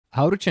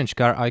How to change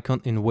car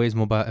icon in Waze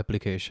mobile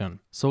application.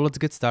 So let's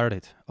get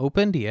started.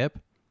 Open the app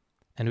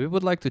and we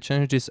would like to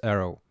change this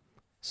arrow.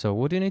 So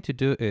what you need to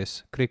do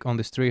is click on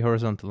these three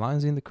horizontal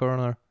lines in the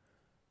corner,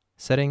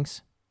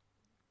 settings,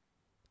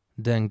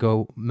 then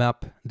go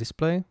map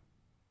display.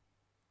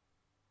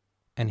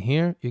 And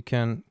here you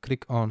can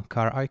click on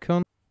car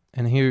icon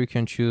and here you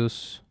can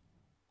choose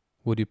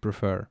what you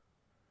prefer.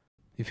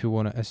 If you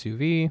want an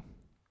SUV,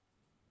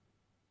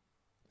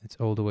 it's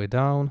all the way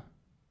down.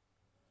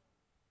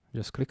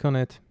 Just click on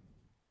it,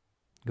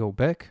 go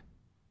back,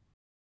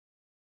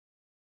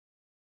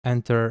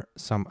 enter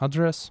some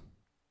address,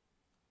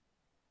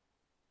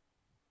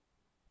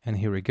 and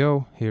here we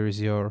go. Here is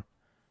your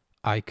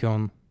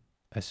icon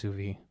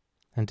SUV.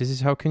 And this is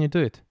how can you do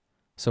it.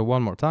 So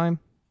one more time,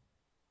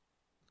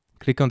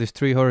 click on these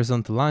three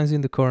horizontal lines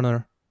in the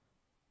corner,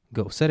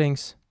 go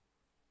settings.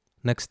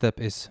 Next step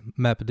is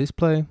map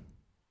display,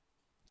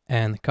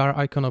 and car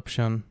icon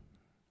option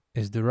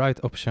is the right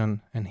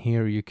option, and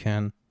here you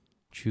can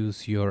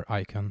choose your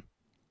icon.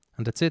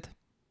 And that's it.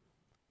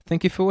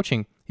 Thank you for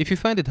watching. If you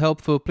find it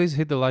helpful, please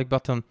hit the like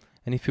button,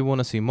 and if you want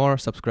to see more,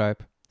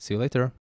 subscribe. See you later.